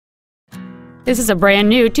This is a brand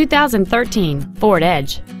new 2013 Ford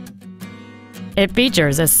Edge. It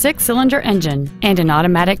features a 6-cylinder engine and an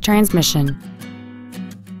automatic transmission.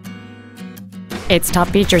 Its top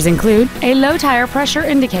features include a low tire pressure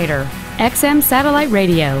indicator, XM satellite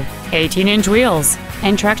radio, 18-inch wheels,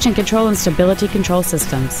 and traction control and stability control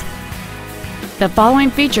systems. The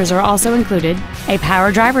following features are also included: a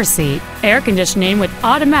power driver's seat, air conditioning with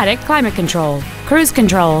automatic climate control, cruise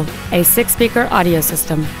control, a 6-speaker audio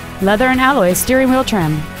system, leather and alloy steering wheel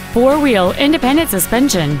trim, 4-wheel independent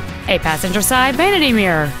suspension, a passenger side vanity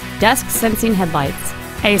mirror, dusk sensing headlights,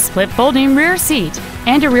 a split folding rear seat,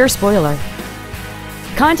 and a rear spoiler.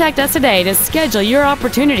 Contact us today to schedule your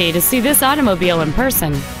opportunity to see this automobile in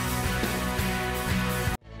person.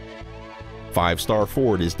 5-Star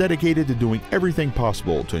Ford is dedicated to doing everything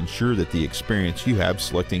possible to ensure that the experience you have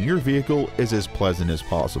selecting your vehicle is as pleasant as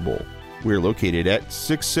possible. We're located at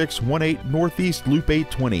 6618 Northeast Loop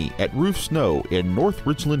 820 at Roof Snow in North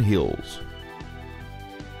Richland Hills.